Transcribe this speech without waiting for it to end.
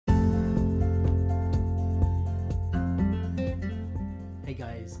Hey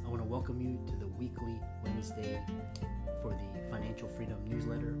guys, I want to welcome you to the weekly Wednesday for the Financial Freedom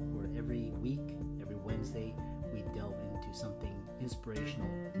newsletter, where every week, every Wednesday, we delve into something inspirational,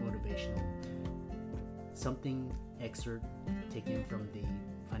 motivational, something excerpt taken from the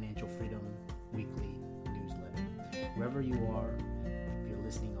Financial Freedom weekly newsletter. Wherever you are, if you're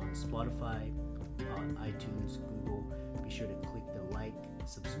listening on Spotify, on iTunes, Google, be sure to click the like,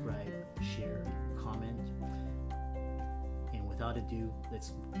 subscribe, share, comment. And without ado,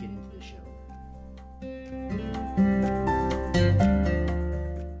 let's get into the show.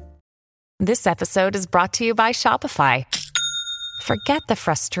 This episode is brought to you by Shopify. Forget the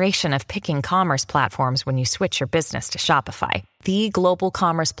frustration of picking commerce platforms when you switch your business to Shopify, the global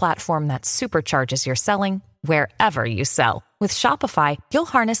commerce platform that supercharges your selling wherever you sell. With Shopify, you'll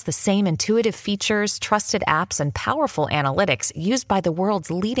harness the same intuitive features, trusted apps, and powerful analytics used by the world's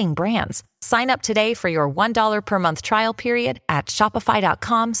leading brands. Sign up today for your $1 per month trial period at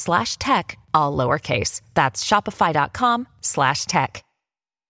shopify.com/tech, all lowercase. That's shopify.com/tech.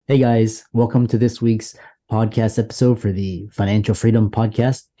 Hey guys, welcome to this week's podcast episode for the Financial Freedom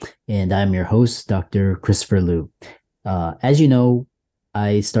Podcast. And I'm your host, Dr. Christopher Liu. As you know,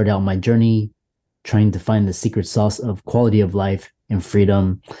 I started out my journey trying to find the secret sauce of quality of life and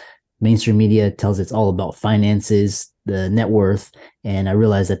freedom. Mainstream media tells it's all about finances, the net worth, and I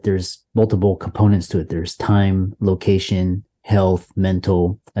realized that there's multiple components to it. There's time, location, health,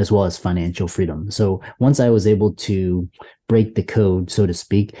 mental, as well as financial freedom. So once I was able to break the code, so to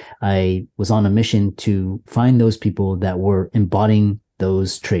speak, I was on a mission to find those people that were embodying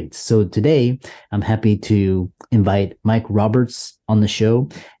those traits. So today, I'm happy to invite Mike Roberts on the show,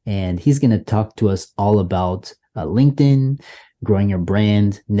 and he's going to talk to us all about LinkedIn, growing your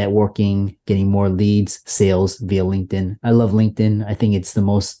brand, networking, getting more leads, sales via LinkedIn. I love LinkedIn. I think it's the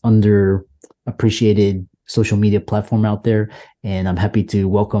most underappreciated social media platform out there, and I'm happy to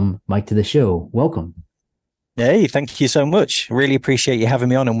welcome Mike to the show. Welcome. Hey, thank you so much. Really appreciate you having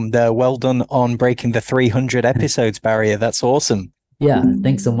me on, and well done on breaking the 300 episodes barrier. That's awesome. Yeah,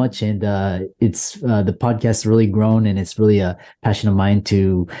 thanks so much. And it's the podcast has really grown, and it's really a passion of mine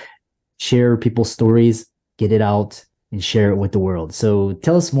to share people's stories, get it out, and share it with the world. So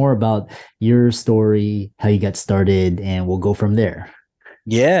tell us more about your story, how you got started, and we'll go from there.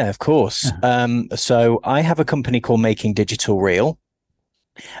 Yeah, of course. So I have a company called Making Digital Real.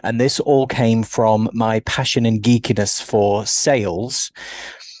 And this all came from my passion and geekiness for sales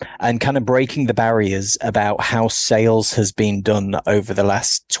and kind of breaking the barriers about how sales has been done over the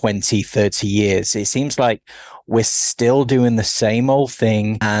last 20, 30 years. It seems like we're still doing the same old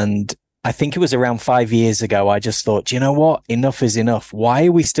thing. And I think it was around 5 years ago, I just thought, you know what? Enough is enough. Why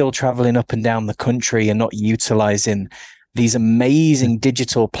are we still traveling up and down the country and not utilizing these amazing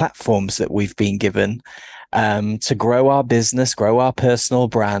digital platforms that we've been given to grow our business, grow our personal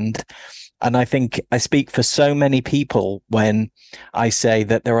brand? And I think I speak for so many people when I say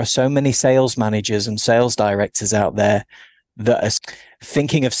that there are so many sales managers and sales directors out there that are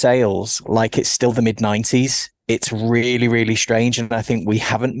thinking of sales like it's still the mid-90s. It's really, really strange. And I think we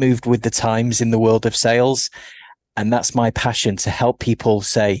haven't moved with the times in the world of sales. And that's my passion, to help people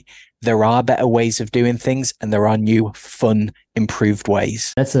say there are better ways of doing things and there are new, fun, improved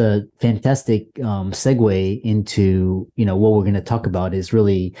ways. That's a fantastic segue into, what we're going to talk about is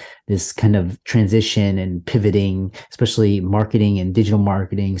really this kind of transition and pivoting, especially marketing and digital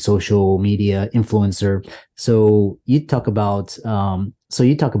marketing, social media, influencer. So you talk about one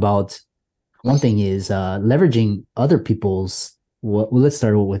thing is leveraging other people's. Well, let's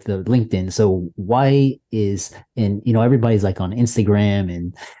start with the LinkedIn. So why is, and everybody's like on Instagram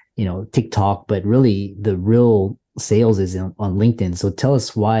and TikTok, but really the real sales is on LinkedIn. So tell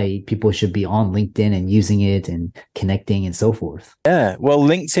us why people should be on LinkedIn and using it and connecting and so forth. Yeah, well,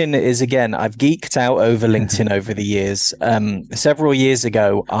 LinkedIn is, again, I've geeked out over LinkedIn over the years. Several years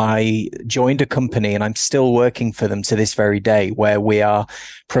ago, I joined a company, and I'm still working for them to this very day, where we are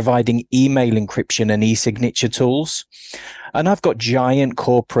providing email encryption and e-signature tools. And I've got giant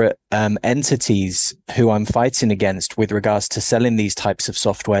corporate entities who I'm fighting against with regards to selling these types of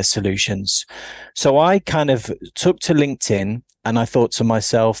software solutions. So I kind of took to LinkedIn and I thought to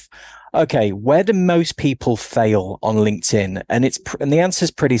myself, okay, where do most people fail on LinkedIn? And the answer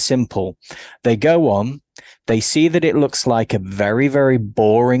is pretty simple. They go on, they see that it looks like a very, very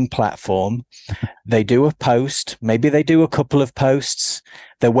boring platform. They do a post, maybe they do a couple of posts.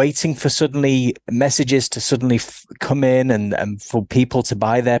 They're waiting for suddenly messages to suddenly come in and for people to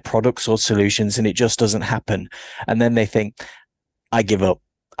buy their products or solutions, and it just doesn't happen. And then they think, I give up.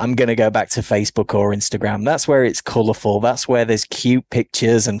 I'm going to go back to Facebook or Instagram. That's where it's colorful. That's where there's cute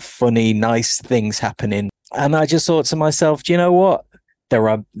pictures and funny, nice things happening. And I just thought to myself, do you know what?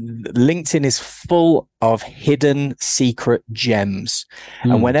 LinkedIn is full of hidden secret gems.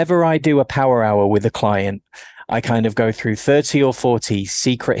 And whenever I do a power hour with a client, I kind of go through 30 or 40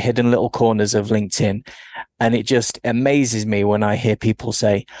 secret hidden little corners of LinkedIn. And it just amazes me when I hear people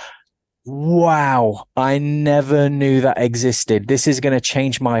say, wow, I never knew that existed. This is going to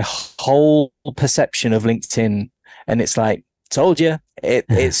change my whole perception of LinkedIn. And it's like, told you,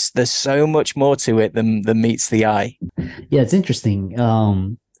 there's so much more to it than meets the eye. Yeah, it's interesting.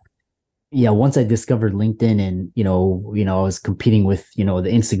 Once I discovered LinkedIn and, I was competing with, the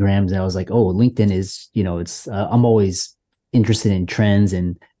Instagrams, and I was like, oh, LinkedIn is, it's, I'm always interested in trends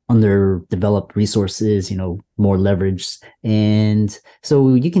and underdeveloped resources, more leverage. And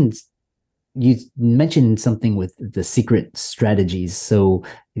so you mentioned something with the secret strategies. So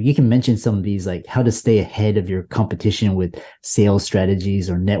if you can mention some of these, like how to stay ahead of your competition with sales strategies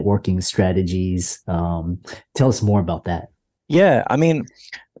or networking strategies. Tell us more about that. Yeah, I mean,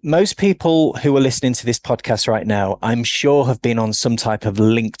 most people who are listening to this podcast right now, I'm sure have been on some type of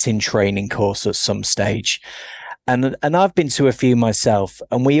LinkedIn training course at some stage. And I've been to a few myself,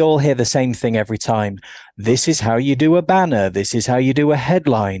 and we all hear the same thing every time. This is how you do a banner. This is how you do a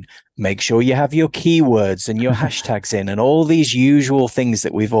headline. Make sure you have your keywords and your hashtags in, and all these usual things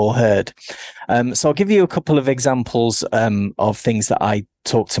that we've all heard. So I'll give you a couple of examples of things that I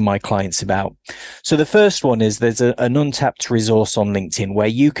talk to my clients about. So the first one is there's an untapped resource on LinkedIn where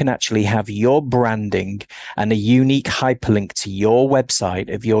you can actually have your branding and a unique hyperlink to your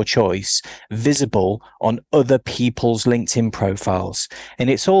website of your choice visible on other people's LinkedIn profiles. And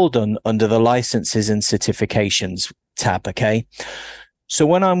it's all done under the licenses and certifications tab. Okay. So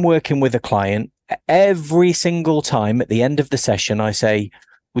when I'm working with a client, every single time at the end of the session, I say,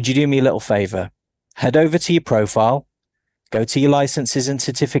 would you do me a little favor? Head over to your profile, go to your licenses and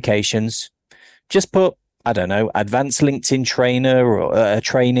certifications, just put, I don't know, advanced LinkedIn trainer or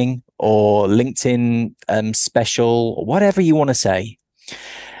training or LinkedIn special, or whatever you want to say.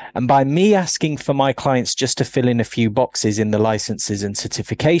 And by me asking for my clients just to fill in a few boxes in the licenses and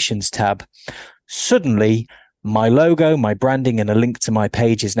certifications tab, suddenly my logo, my branding, and a link to my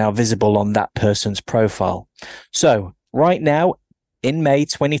page is now visible on that person's profile. So right now, in May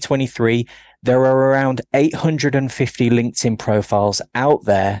 2023, there are around 850 LinkedIn profiles out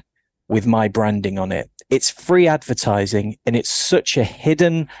there with my branding on it. It's free advertising, and it's such a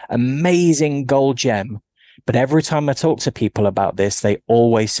hidden, amazing gold gem. But every time I talk to people about this, they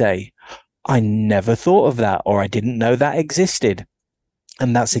always say, I never thought of that, or I didn't know that existed.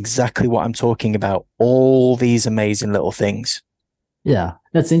 And that's exactly what I'm talking about. All these amazing little things. Yeah,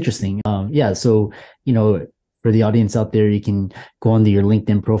 that's interesting. So, for the audience out there, you can go onto your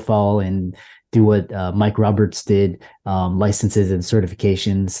LinkedIn profile and do what Mike Roberts did, licenses and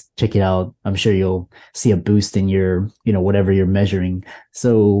certifications. Check it out. I'm sure you'll see a boost in your, whatever you're measuring.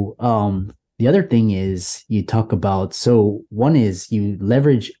 So the other thing is you talk about, so one is you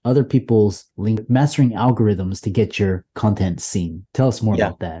leverage other people's mastering algorithms to get your content seen. Tell us more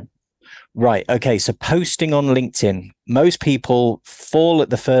about that. Right. Okay. So posting on LinkedIn, most people fall at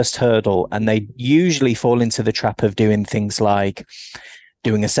the first hurdle, and they usually fall into the trap of doing things like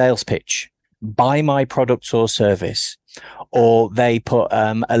doing a sales pitch, buy my product or service, or they put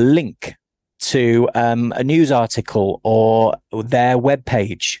a link to a news article or their web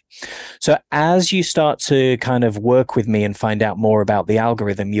page. So as you start to kind of work with me and find out more about the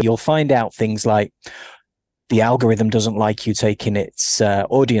algorithm, you'll find out things like the algorithm doesn't like you taking its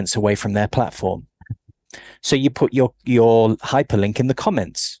audience away from their platform. So you put your hyperlink in the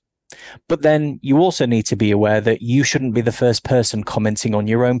comments. But then you also need to be aware that you shouldn't be the first person commenting on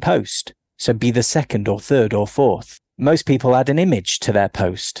your own post. So be the second or third or fourth. Most people add an image to their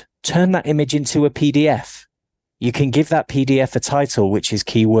post. Turn that image into a PDF. You can give that PDF a title which is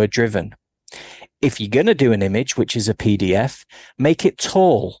keyword driven. If you're going to do an image which is a PDF, make it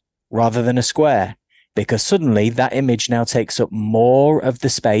tall rather than a square, because suddenly that image now takes up more of the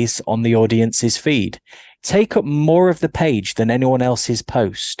space on the audience's feed. Take up more of the page than anyone else's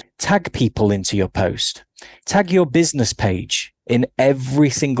post. Tag people into your post. Tag your business page in every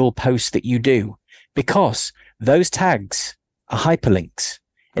single post that you do, because those tags are hyperlinks.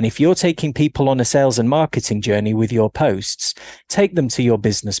 And if you're taking people on a sales and marketing journey with your posts, take them to your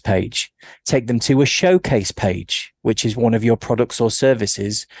business page, take them to a showcase page, which is one of your products or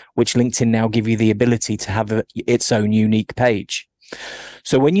services, which LinkedIn now give you the ability to have its own unique page.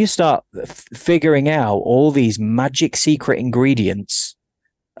 So when you start figuring out all these magic secret ingredients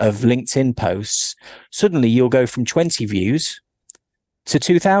of LinkedIn posts, suddenly you'll go from 20 views to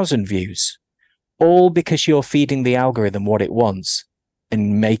 2,000 views, all because you're feeding the algorithm what it wants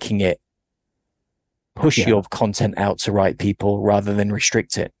and making it push Yeah. your content out to right people rather than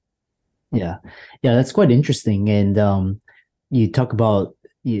restrict it. Yeah. Yeah, that's quite interesting. And you talk about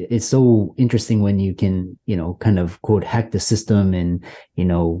it's so interesting when you can, kind of quote hack the system and,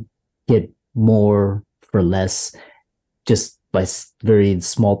 get more for less just by very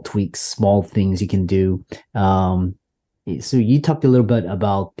small tweaks, small things you can do. So you talked a little bit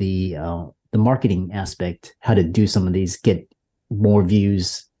about the marketing aspect, how to do some of these, get more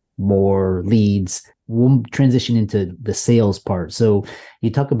views, more leads. We'll transition into the sales part. So you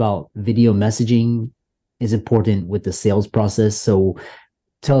talk about video messaging is important with the sales process. So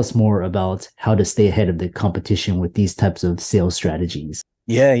tell us more about how to stay ahead of the competition with these types of sales strategies.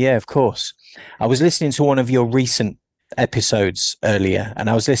 Yeah, of course. I was listening to one of your recent episodes earlier, and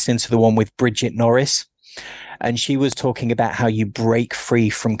I was listening to the one with Bridget Norris, and she was talking about how you break free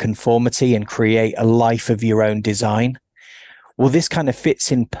from conformity and create a life of your own design. Well, this kind of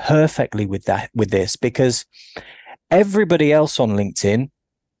fits in perfectly with this, because everybody else on LinkedIn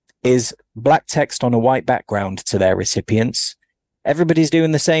is black text on a white background to their recipients. Everybody's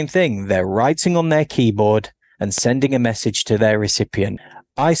doing the same thing. They're writing on their keyboard and sending a message to their recipient.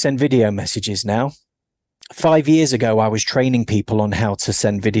 I send video messages now. 5 years ago, I was training people on how to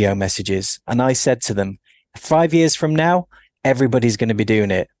send video messages. And I said to them, 5 years from now, everybody's going to be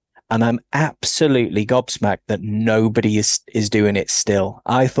doing it. And I'm absolutely gobsmacked that nobody is doing it still.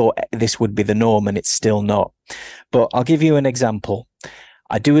 I thought this would be the norm, and it's still not. But I'll give you an example.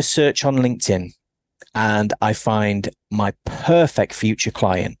 I do a search on LinkedIn and I find my perfect future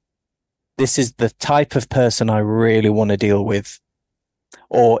client. This is the type of person I really want to deal with.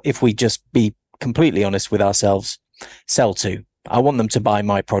 Or if we just be completely honest with ourselves, sell to. I want them to buy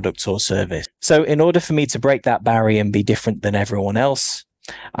my product or service. So in order for me to break that barrier and be different than everyone else,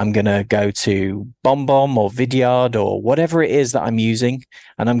 I'm going to go to BombBomb or Vidyard or whatever it is that I'm using,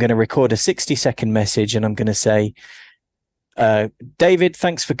 and I'm going to record a 60-second message, and I'm going to say, David,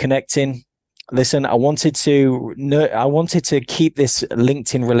 thanks for connecting. Listen, I wanted to keep this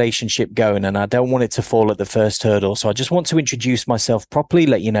LinkedIn relationship going, and I don't want it to fall at the first hurdle. So I just want to introduce myself properly,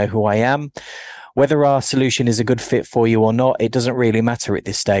 let you know who I am. Whether our solution is a good fit for you or not, it doesn't really matter at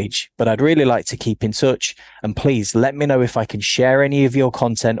this stage, but I'd really like to keep in touch. And please let me know if I can share any of your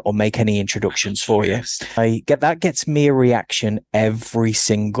content or make any introductions for you. That gets me a reaction every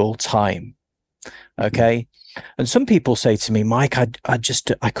single time. Okay. And some people say to me, Mike, I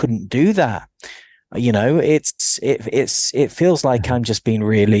couldn't do that. It feels like I'm just being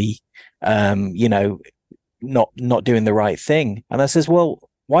really, not doing the right thing. And I says, well,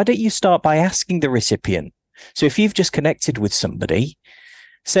 why don't you start by asking the recipient? So if you've just connected with somebody,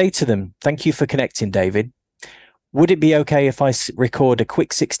 say to them, thank you for connecting, David. Would it be okay if I record a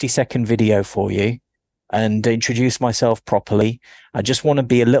quick 60-second video for you and introduce myself properly? I just want to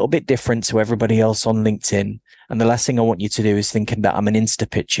be a little bit different to everybody else on LinkedIn. And the last thing I want you to do is thinking that I'm an Insta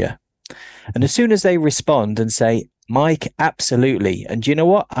picture. And as soon as they respond and say, Mike, absolutely. And you know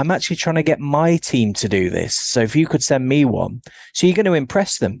what? I'm actually trying to get my team to do this. So if you could send me one, so you're going to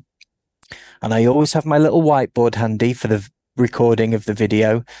impress them. And I always have my little whiteboard handy for the recording of the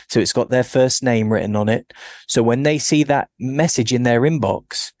video. So it's got their first name written on it. So when they see that message in their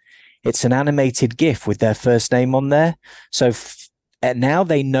inbox, it's an animated GIF with their first name on there. So now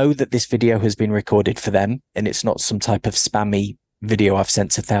they know that this video has been recorded for them, and it's not some type of spammy video I've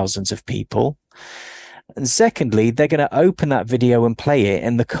sent to thousands of people. And secondly, they're going to open that video and play it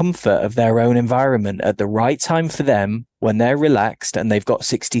in the comfort of their own environment at the right time for them when they're relaxed and they've got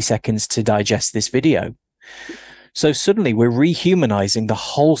 60 seconds to digest this video. So suddenly we're rehumanizing the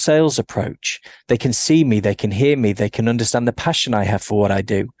whole sales approach. They can see me, they can hear me, they can understand the passion I have for what I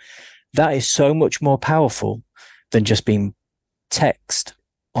do. That is so much more powerful than just being text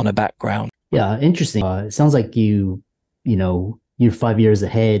on a background. Yeah, interesting. It sounds like you're 5 years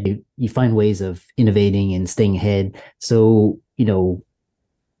ahead. You find ways of innovating and staying ahead. So,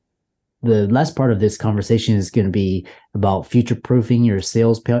 the last part of this conversation is going to be about future-proofing your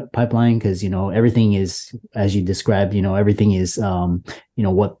sales pipeline, because, everything is, as you described, everything is,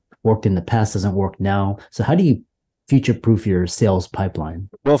 what worked in the past doesn't work now. So how do you future-proof your sales pipeline?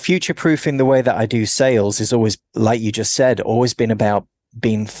 Well, future-proofing the way that I do sales is always, like you just said, always been about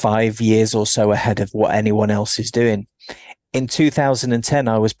being 5 years or so ahead of what anyone else is doing. In 2010,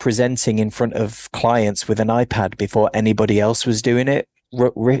 I was presenting in front of clients with an iPad before anybody else was doing it,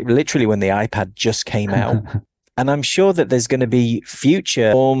 literally when the iPad just came out. And I'm sure that there's going to be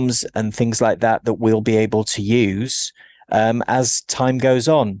future forms and things like that that we'll be able to use as time goes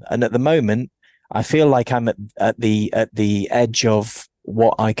on. And at the moment, I feel like I'm at the edge of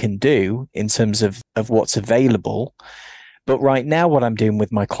what I can do in terms of what's available. But right now, what I'm doing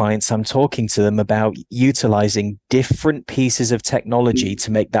with my clients, I'm talking to them about utilizing different pieces of technology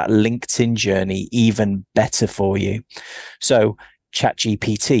to make that LinkedIn journey even better for you. So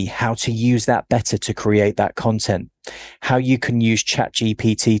ChatGPT, how to use that better to create that content, how you can use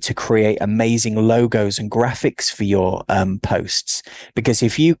ChatGPT to create amazing logos and graphics for your posts. Because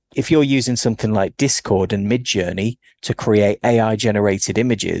if you're using something like Discord and Midjourney to create AI generated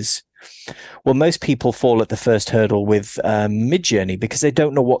images, well, most people fall at the first hurdle with Midjourney because they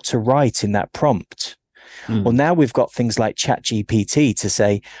don't know what to write in that prompt. Well, now we've got things like ChatGPT to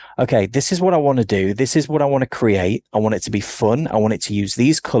say, okay, this is what I want to do. This is what I want to create. I want it to be fun. I want it to use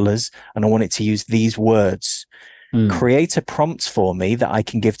these colors and I want it to use these words. Create a prompt for me that I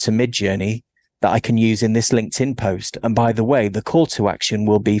can give to Midjourney that I can use in this LinkedIn post. And by the way, the call to action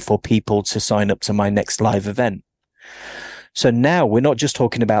will be for people to sign up to my next live event. So now we're not just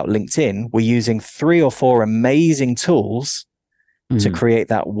talking about LinkedIn. We're using 3 or 4 amazing tools to create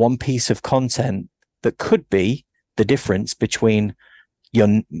that one piece of content that could be the difference between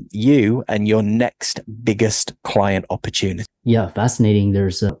you and your next biggest client opportunity. Yeah, fascinating.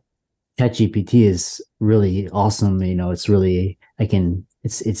 There's ChatGPT is really awesome. It's really,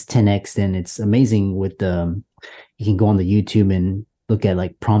 it's 10x, and it's amazing with you can go on the YouTube and look at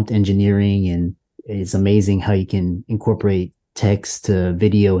like prompt engineering, and it's amazing how you can incorporate text to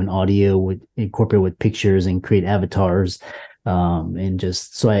video and audio, incorporate with pictures and create avatars. And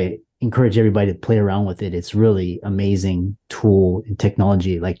just, so I encourage everybody to play around with it. It's really amazing tool and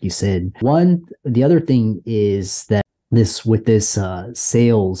technology, like you said. The other thing is that with this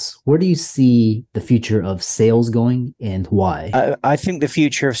sales, where do you see the future of sales going and why? I think the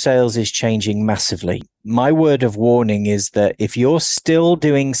future of sales is changing massively. My word of warning is that if you're still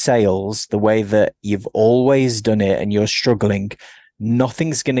doing sales the way that you've always done it and you're struggling,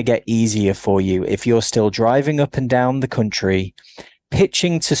 nothing's going to get easier for you. If you're still driving up and down the country,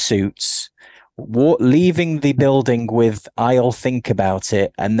 pitching to suits, leaving the building with "I'll think about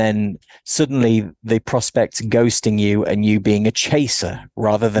it," and then suddenly the prospect ghosting you and you being a chaser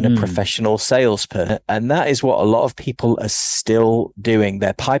rather than a professional salesperson. And that is what a lot of people are still doing.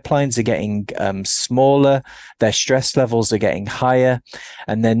 Their pipelines are getting smaller, their stress levels are getting higher,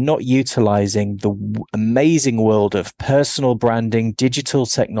 and they're not utilizing the amazing world of personal branding, digital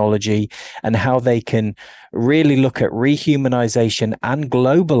technology, and how they can really look at rehumanization and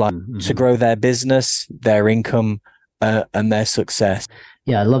globalize to grow their business, their income, and their success.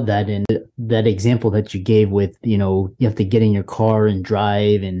 Yeah, I love that. And that example that you gave with, you have to get in your car and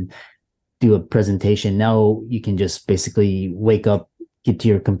drive and do a presentation. Now you can just basically wake up, get to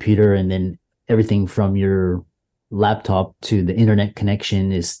your computer, and then everything from your laptop to the internet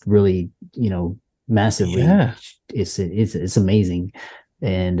connection is really, massively. Yeah. It's amazing.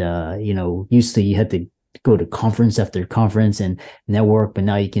 And, used to, you had to go to conference after conference and network, but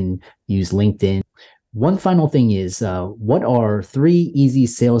now you can use LinkedIn. One final thing is, what are 3 easy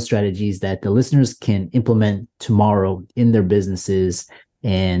sales strategies that the listeners can implement tomorrow in their businesses?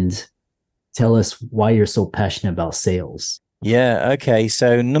 And tell us why you're so passionate about sales. Yeah. Okay.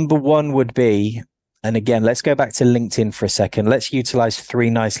 So number 1 would be, and again, let's go back to LinkedIn for a second. Let's utilize 3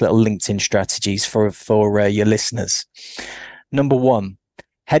 nice little LinkedIn strategies for your listeners. Number 1,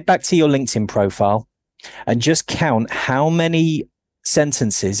 head back to your LinkedIn profile and just count how many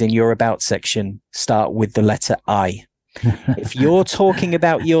sentences in your about section start with the letter I. If you're talking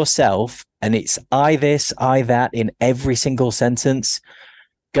about yourself and it's I this, I that in every single sentence,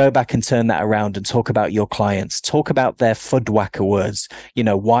 go back and turn that around and talk about your clients. Talk about their fudwacker words.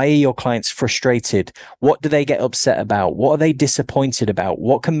 Why are your clients frustrated? What do they get upset about? What are they disappointed about?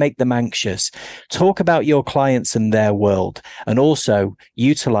 What can make them anxious? Talk about your clients and their world, and also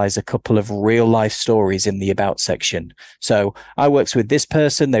utilize a couple of real life stories in the about section. So I worked with this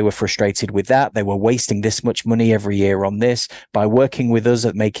person. They were frustrated with that. They were wasting this much money every year on this. By working with us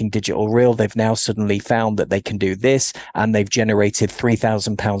at Making Digital Real, they've now suddenly found that they can do this, and they've generated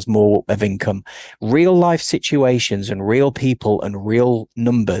 £3,000 more of income. Real life situations and real people and real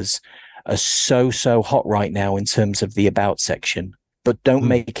numbers are so hot right now in terms of the about section, but don't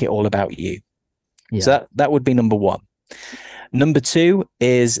make it all about you. Yeah. So that would be number 1. Number 2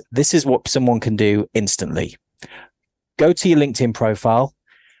 is, this is what someone can do instantly. Go to your LinkedIn profile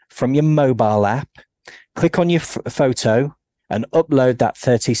from your mobile app, click on your photo and upload that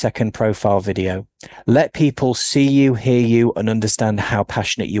 30-second profile video. Let people see you, hear you, and understand how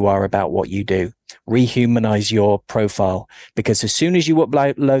passionate you are about what you do. Rehumanize your profile, because as soon as you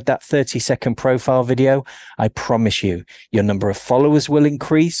upload that 30-second profile video, I promise you, your number of followers will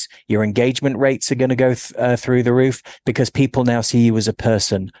increase. Your engagement rates are going to go through the roof, because people now see you as a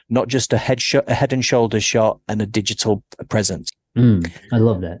person, not just a head and shoulders shot and a digital presence. I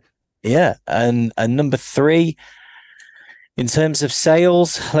love that. Yeah. And number 3, in terms of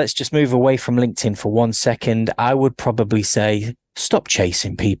sales, let's just move away from LinkedIn for 1 second. I would probably say stop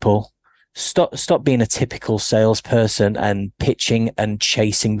chasing people. Stop being a typical salesperson and pitching and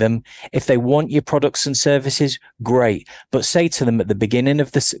chasing them. If they want your products and services, great. But say to them at the beginning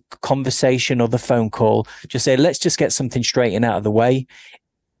of this conversation or the phone call, just say, let's just get something straightened out of the way.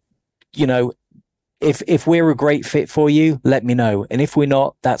 You know, if we're a great fit for you, let me know. And if we're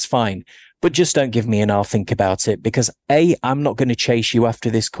not, that's fine. But just don't give me an I'll think about it, because A, I'm not going to chase you after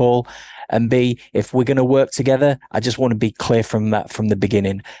this call. And B, if we're going to work together, I just want to be clear from the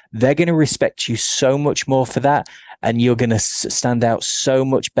beginning. They're going to respect you so much more for that. And you're going to stand out so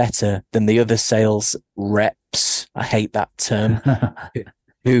much better than the other sales reps. I hate that term.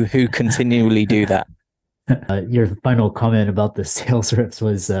 who continually do that. Your final comment about the sales reps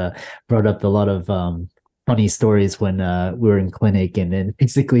was brought up a lot of funny stories when we were in clinic, and then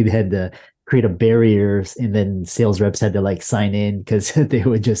basically they had to create a barriers, and then sales reps had to like sign in because they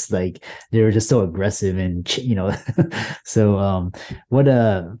were just so aggressive, and so what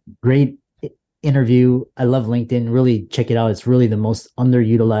a great interview. I love LinkedIn. Really check it out. It's really the most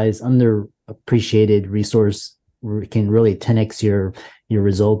underutilized, underappreciated resource. Can really 10x your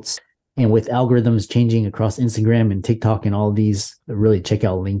results. And with algorithms changing across Instagram and TikTok and all these, really check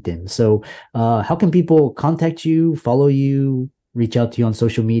out LinkedIn. So how can people contact you, follow you, reach out to you on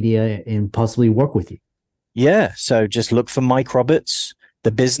social media, and possibly work with you? Yeah. So just look for Mike Roberts.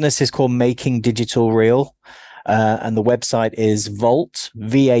 The business is called Making Digital Real. And the website is Vault,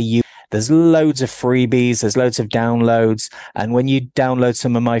 VAU. There's loads of freebies. There's loads of downloads. And when you download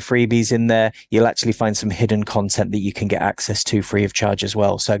some of my freebies in there, you'll actually find some hidden content that you can get access to free of charge as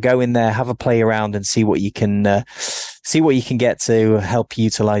well. So go in there, have a play around, and see what you can get to help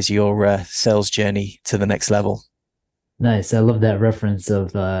utilize your sales journey to the next level. Nice. I love that reference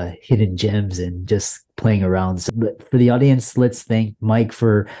of hidden gems and just playing around. So, but for the audience, let's thank Mike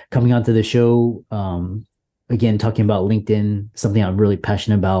for coming onto the show. Again, talking about LinkedIn, something I'm really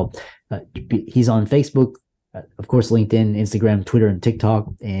passionate about. He's on Facebook, of course, LinkedIn, Instagram, Twitter, and TikTok,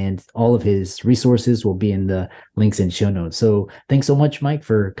 and all of his resources will be in the links and show notes. So thanks so much, Mike,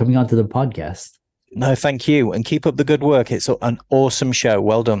 for coming onto the podcast. No, thank you. And keep up the good work. It's an awesome show.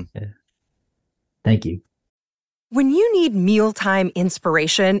 Well done. Yeah. Thank you. When you need mealtime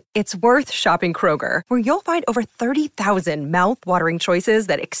inspiration, it's worth shopping Kroger, where you'll find over 30,000 mouth-watering choices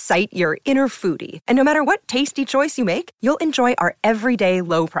that excite your inner foodie. And no matter what tasty choice you make, you'll enjoy our everyday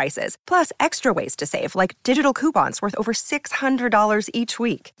low prices, plus extra ways to save, like digital coupons worth over $600 each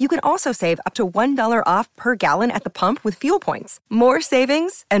week. You can also save up to $1 off per gallon at the pump with fuel points. More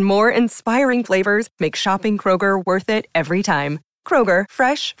savings and more inspiring flavors make shopping Kroger worth it every time. Kroger,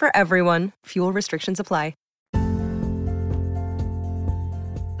 fresh for everyone. Fuel restrictions apply.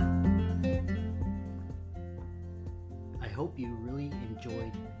 I hope you really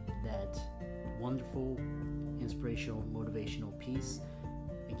enjoyed that wonderful, inspirational, motivational piece.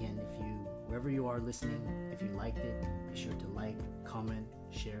 Again, wherever you are listening, if you liked it, be sure to like, comment,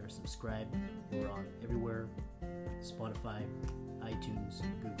 share, subscribe. We're on everywhere: Spotify, iTunes,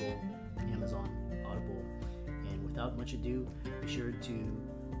 Google, Amazon, Audible. And without much ado, be sure to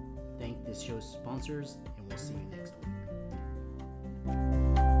thank this show's sponsors, and we'll see you next week.